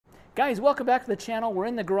Guys, welcome back to the channel. We're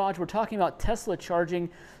in the garage. We're talking about Tesla charging.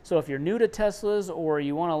 So if you're new to Teslas or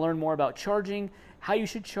you want to learn more about charging, how you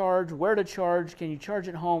should charge, where to charge, can you charge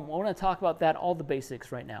at home? I want to talk about that, all the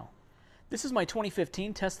basics right now. This is my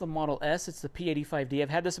 2015 Tesla Model S. It's the P85D. I've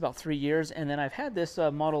had this about 3 years, and then I've had this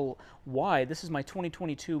Model Y. This is my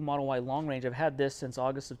 2022 Model Y long range. I've had this since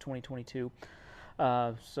August of 2022. So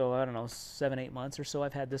I don't know, 7-8 months or so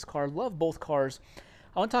I've had this car. Love both cars.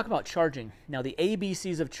 I want to talk about charging. Now the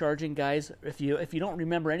ABCs of charging, guys, if you don't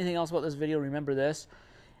remember anything else about this video, remember this.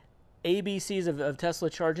 ABCs of Tesla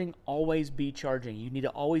charging, always be charging. You need to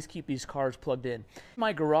always keep these cars plugged in. In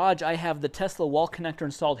my garage, I have the Tesla wall connector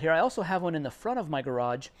installed here. I also have one in the front of my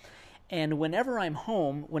garage. And whenever I'm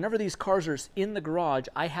home, whenever these cars are in the garage,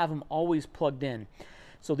 I have them always plugged in.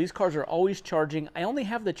 So these cars are always charging. I only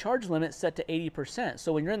have the charge limit set to 80%.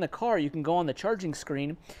 So when you're in the car, you can go on the charging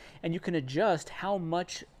screen and you can adjust how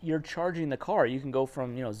much you're charging the car. You can go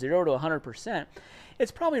from 0 to 100%.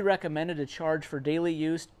 It's probably recommended to charge for daily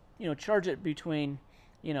use. Charge it between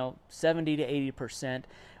 70 to 80%.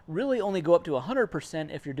 Really only go up to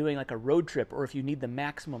 100% if you're doing like a road trip or if you need the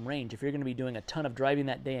maximum range. If you're going to be doing a ton of driving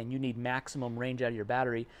that day and you need maximum range out of your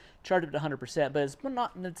battery, charge it to 100%.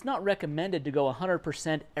 But it's not recommended to go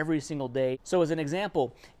 100% every single day. So as an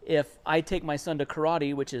example, if I take my son to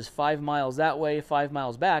karate, which is 5 miles that way, 5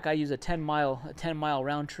 miles back, I use a 10 mile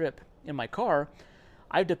round trip in my car.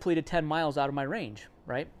 I've depleted 10 miles out of my range,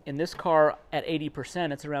 right? In this car at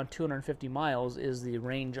 80%, it's around 250 miles is the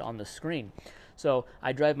range on the screen. So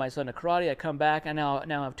I drive my son to karate, I come back, I now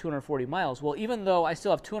have 240 miles. Well, even though I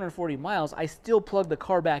still have 240 miles, I still plug the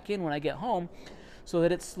car back in when I get home so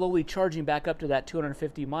that it's slowly charging back up to that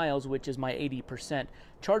 250 miles, which is my 80%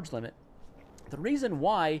 charge limit. The reason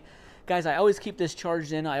why, guys, I always keep this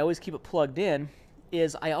charged in, I always keep it plugged in,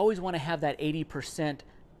 is I always want to have that 80%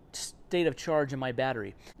 state of charge in my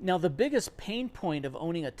battery. Now the biggest pain point of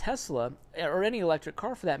owning a Tesla, or any electric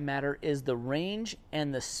car for that matter, is the range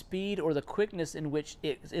and the speed or the quickness in which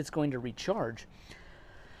it's going to recharge.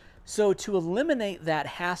 So to eliminate that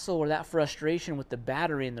hassle or that frustration with the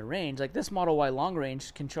battery and the range, like this Model Y long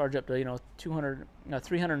range can charge up to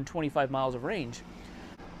 325 miles of range.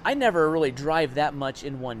 I never really drive that much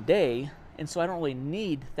in one day, and so I don't really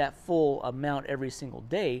need that full amount every single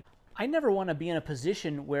day. I never want to be in a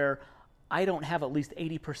position where I don't have at least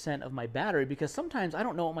 80% of my battery, because sometimes I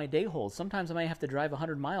don't know what my day holds. Sometimes I might have to drive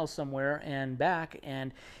 100 miles somewhere and back,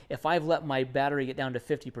 and if I've let my battery get down to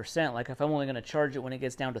 50%, like if I'm only going to charge it when it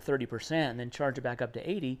gets down to 30% and then charge it back up to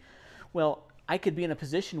 80, well, I could be in a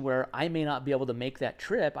position where I may not be able to make that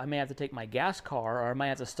trip. I may have to take my gas car, or I might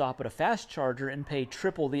have to stop at a fast charger and pay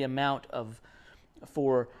triple the amount to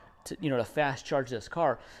fast charge this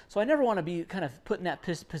car. So I never want to be kind of put in that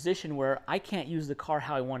position where I can't use the car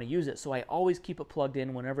how I want to use it. So I always keep it plugged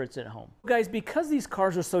in whenever it's at home. Guys, because these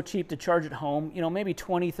cars are so cheap to charge at home, maybe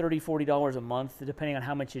 $20, $30, $40 a month, depending on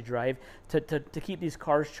how much you drive, to keep these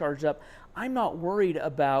cars charged up, I'm not worried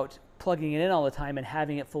about plugging it in all the time and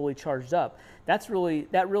having it fully charged up. That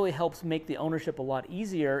really helps make the ownership a lot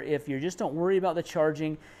easier if you just don't worry about the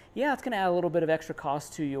charging. Yeah, it's going to add a little bit of extra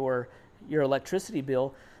cost to your electricity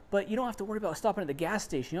bill, but you don't have to worry about stopping at the gas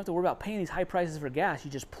station. You don't have to worry about paying these high prices for gas.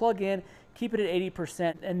 You just plug in, keep it at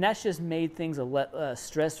 80%, and that's just made things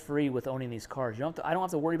stress-free with owning these cars. I don't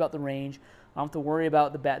have to worry about the range. I don't have to worry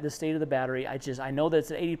about the state of the battery. I know that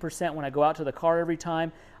it's at 80% when I go out to the car every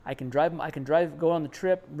time. I can drive, go on the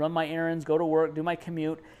trip, run my errands, go to work, do my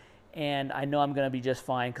commute, and I know I'm going to be just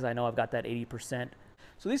fine because I know I've got that 80%.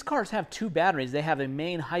 So these cars have two batteries. They have a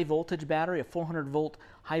main high voltage battery, a 400 volt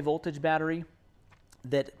high voltage battery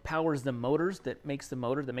that powers the motors, that makes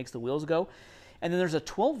the wheels go. And then there's a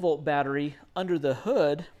 12 volt battery under the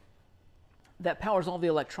hood that powers all the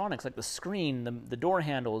electronics, like the screen, the door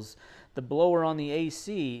handles, the blower on the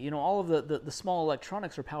AC, all of the small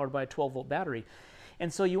electronics are powered by a 12 volt battery.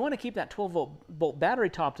 And so you want to keep that 12 volt battery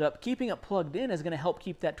topped up. Keeping it plugged in is going to help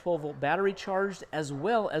keep that 12 volt battery charged, as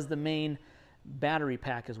well as the main battery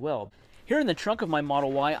pack as well. Here in the trunk of my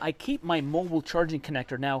Model Y, I keep my mobile charging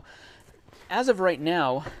connector. Now, as of right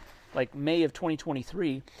now, like May of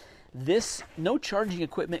 2023, no charging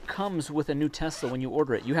equipment comes with a new Tesla when you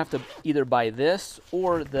order it. You have to either buy this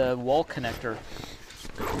or the wall connector.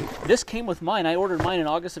 This came with mine. I ordered mine in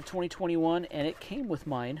August of 2021, and it came with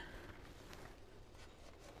mine.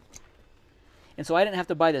 And so I didn't have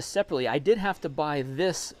to buy this separately. I did have to buy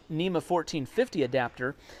this NEMA 1450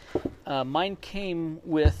 adapter. Mine came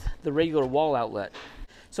with the regular wall outlet.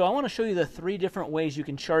 So I want to show you the 3 different ways you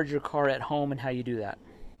can charge your car at home and how you do that.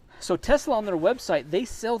 So Tesla, on their website, they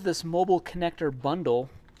sell this mobile connector bundle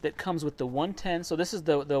that comes with the 110. So this is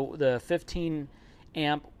the 15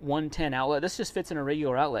 amp 110 outlet. This just fits in a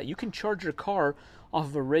regular outlet. You can charge your car off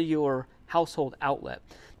of a regular household outlet.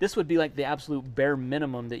 This would be like the absolute bare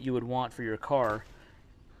minimum that you would want for your car.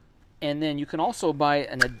 And then you can also buy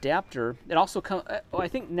an adapter. It also comes, I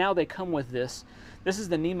think now they come with this. This is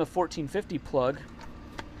the NEMA 1450 plug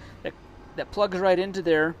that plugs right into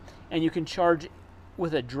there, and you can charge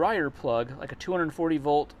with a dryer plug, like a 240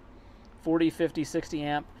 volt, 40, 50, 60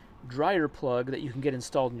 amp dryer plug that you can get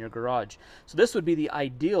installed in your garage. So this would be the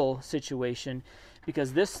ideal situation,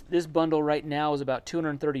 because this bundle right now is about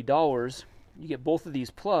 $230. You get both of these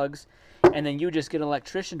plugs, and then you just get an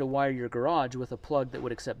electrician to wire your garage with a plug that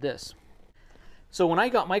would accept this. So when I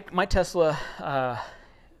got my Tesla,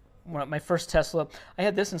 my first Tesla, I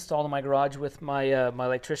had this installed in my garage with my my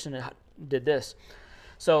electrician that did this.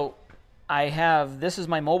 So this is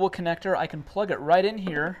my mobile connector. I can plug it right in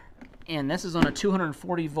here, and this is on a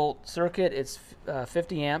 240 volt circuit. It's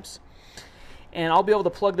 50 amps, and I'll be able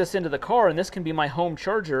to plug this into the car, and this can be my home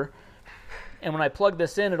charger. And when I plug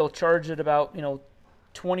this in, it'll charge at about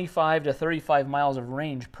 25 to 35 miles of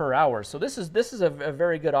range per hour. So this is a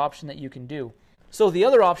very good option that you can do. So the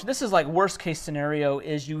other option, this is like worst case scenario,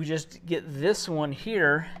 is you just get this one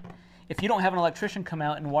here. If you don't have an electrician come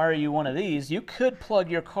out and wire you one of these, you could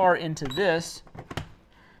plug your car into this.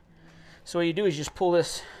 So what you do is you just pull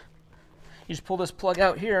this plug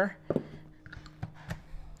out here,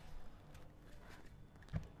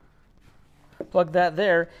 plug that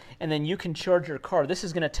there, and then you can charge your car. This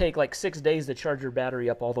is going to take like 6 days to charge your battery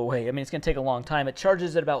up all the way. I mean, it's going to take a long time. It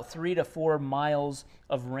charges at about 3 to 4 miles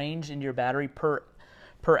of range in your battery per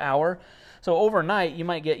hour. So overnight, you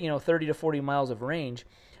might get 30 to 40 miles of range,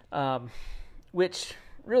 which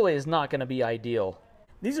really is not going to be ideal.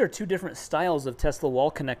 These are two different styles of Tesla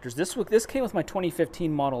wall connectors. This came with my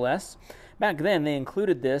 2015 Model S. Back then, they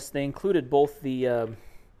included this. They included both the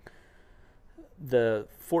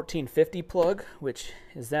 1450 plug, which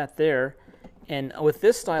is that there, and with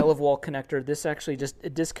this style of wall connector, this actually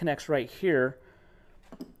it disconnects right here.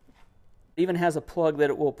 It even has a plug that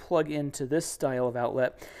it will plug into this style of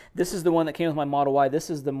outlet. This is the one that came with my Model Y. This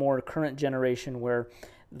is the more current generation, where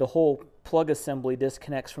the whole plug assembly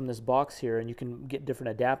disconnects from this box here, and you can get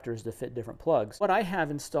different adapters to fit different plugs. What I have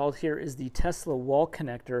installed here is the Tesla wall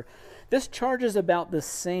connector. This charges about the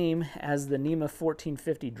same as the NEMA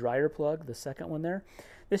 1450 dryer plug, the second one there.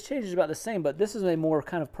 This changes about the same, but this is a more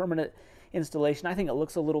kind of permanent installation. I think it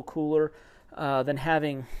looks a little cooler than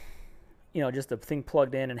having just a thing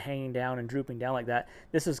plugged in and hanging down and drooping down like that.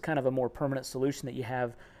 This is kind of a more permanent solution that you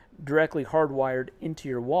have directly hardwired into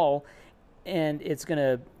your wall, and it's going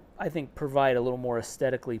to, I think, provide a little more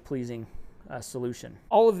aesthetically pleasing solution.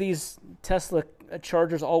 All of these Tesla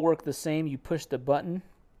chargers all work the same. You push the button.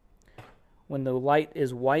 When the light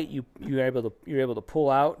is white, you're able to pull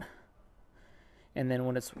out, and then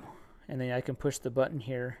then I can push the button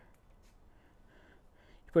here.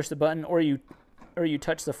 You push the button, or you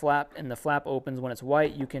touch the flap, and the flap opens. When it's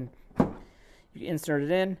white, you can insert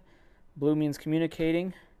it in. Blue means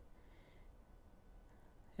communicating,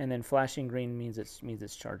 and then flashing green means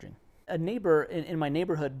it's charging. A neighbor in my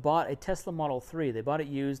neighborhood bought a Tesla Model 3. They bought it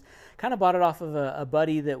used, kind of bought it off of a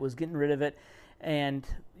buddy that was getting rid of it, and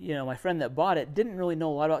my friend that bought it didn't really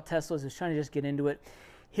know a lot about Teslas. Was trying to just get into it.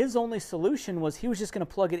 His only solution was he was just going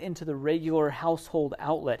to plug it into the regular household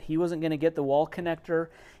outlet. He wasn't going to get the wall connector.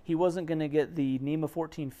 He wasn't going to get the NEMA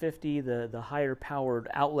 1450, the higher powered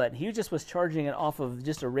outlet. He just was charging it off of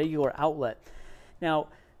just a regular outlet. Now,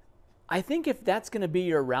 I think if that's going to be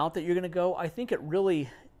your route that you're going to go, I think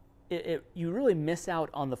you really miss out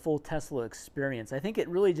on the full Tesla experience. I think it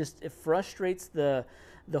really it frustrates the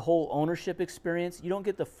whole ownership experience. You don't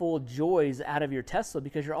get the full joys out of your Tesla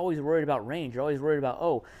because you're always worried about range. You're always worried about,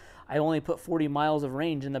 oh, I only put 40 miles of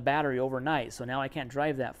range in the battery overnight, so now I can't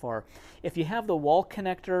drive that far. If you have the wall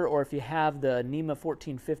connector, or if you have the NEMA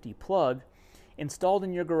 1450 plug installed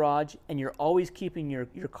in your garage, and you're always keeping your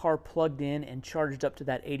car plugged in and charged up to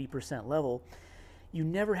that 80% level, you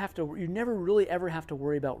never really ever have to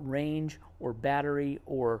worry about range or battery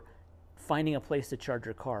or finding a place to charge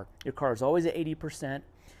your car. Your car is always at 80%.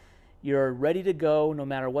 You're ready to go no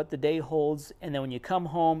matter what the day holds, and then when you come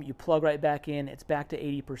home, you plug right back in, it's back to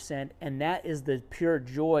 80%, and that is the pure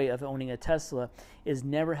joy of owning a Tesla, is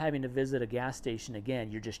never having to visit a gas station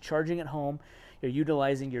again. You're just charging at home, you're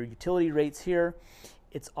utilizing your utility rates here,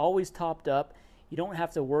 it's always topped up. You don't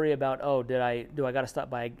have to worry about, oh, do I got to stop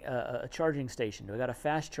by a charging station? Do I got to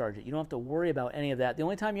fast charge it? You don't have to worry about any of that. The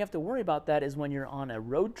only time you have to worry about that is when you're on a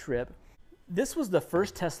road trip. This was the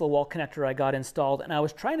first Tesla wall connector I got installed, and I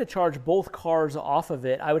was trying to charge both cars off of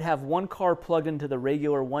it. I would have one car plugged into the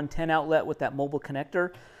regular 110 outlet with that mobile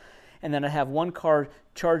connector, and then I have one car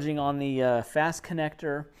charging on the fast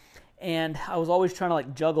connector. And I was always trying to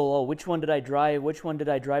like juggle, oh, which one did I drive? Which one did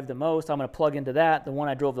I drive the most? I'm going to plug into that. The one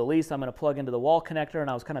I drove the least, I'm going to plug into the wall connector. And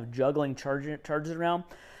I was kind of juggling charges around.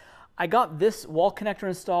 I got this wall connector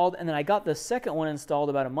installed, and then I got the second one installed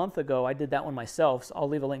about a month ago. I did that one myself, so I'll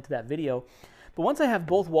leave a link to that video. But once I have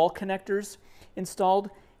both wall connectors installed,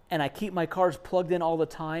 and I keep my cars plugged in all the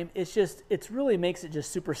time, it really makes it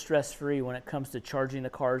just super stress-free when it comes to charging the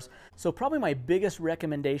cars. So probably my biggest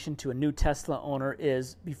recommendation to a new Tesla owner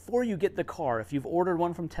is before you get the car, if you've ordered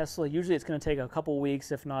one from Tesla, usually it's going to take a couple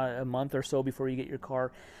weeks, if not a month or so before you get your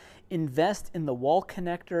car, invest in the wall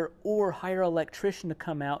connector or hire an electrician to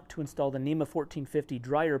come out to install the NEMA 1450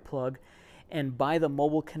 dryer plug and buy the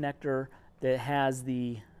mobile connector that has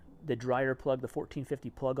the dryer plug, the 1450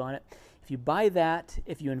 plug on it. If you buy that,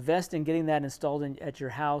 if you invest in getting that installed at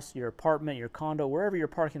your house, your apartment, your condo, wherever you're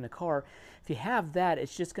parking the car, if you have that,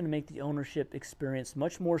 it's just going to make the ownership experience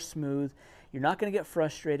much more smooth. You're not going to get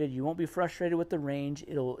frustrated. You won't be frustrated with the range.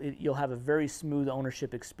 You'll have a very smooth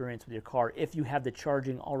ownership experience with your car if you have the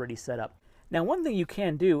charging already set up. Now, one thing you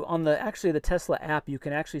can do on the Tesla app, you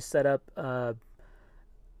can actually set up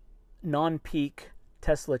non-peak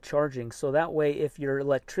Tesla charging. So that way, if your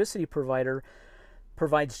electricity provider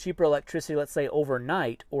provides cheaper electricity, let's say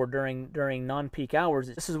overnight or during non-peak hours,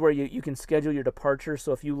 this is where you can schedule your departure.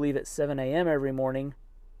 So if you leave at 7 a.m. every morning,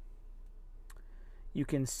 you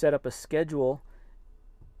can set up a schedule.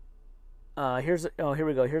 Here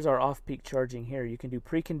we go. Here's our off-peak charging here. You can do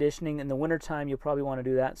preconditioning. In the wintertime, you'll probably want to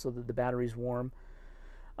do that so that the battery's warm.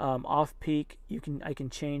 Off-peak, I can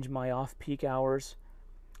change my off-peak hours.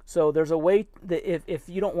 So there's a way that if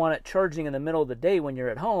you don't want it charging in the middle of the day when you're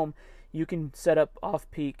at home, you can set up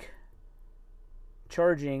off-peak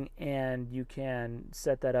charging, and you can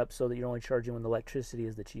set that up so that you're only charging when the electricity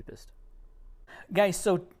is the cheapest. Guys,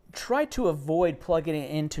 so try to avoid plugging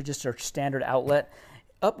it into just our standard outlet.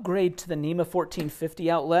 Upgrade to the NEMA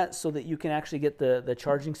 1450 outlet so that you can actually get the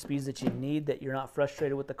charging speeds that you need, that you're not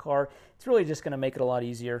frustrated with the car. It's really just going to make it a lot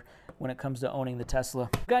easier when it comes to owning the Tesla.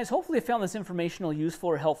 Guys, hopefully you found this informational useful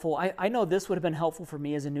or helpful. I know this would have been helpful for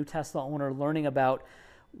me as a new Tesla owner, learning about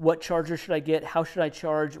what charger should I get, how should I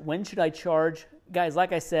charge, when should I charge. Guys,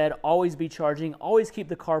 like I said, always be charging, always keep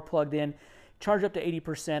the car plugged in, charge up to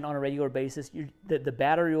 80% on a regular basis. The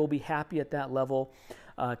battery will be happy at that level.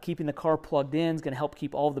 Keeping the car plugged in is going to help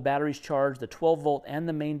keep all of the batteries charged, the 12-volt and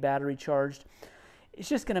the main battery charged. It's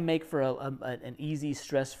just going to make for an easy,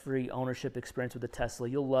 stress-free ownership experience with the Tesla.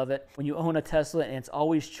 You'll love it. When you own a Tesla and it's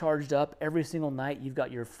always charged up every single night, you've got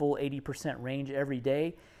your full 80% range every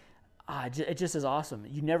day. It just is awesome.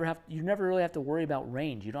 You never really have to worry about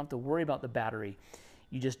range. You don't have to worry about the battery.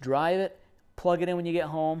 You just drive it, plug it in when you get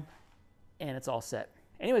home, and it's all set.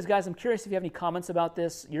 Anyways, guys, I'm curious if you have any comments about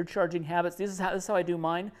this, your charging habits. This is how I do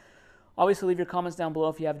mine. Obviously, leave your comments down below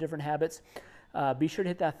if you have different habits. Be sure to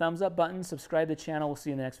hit that thumbs up button, subscribe to the channel. We'll see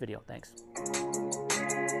you in the next video. Thanks.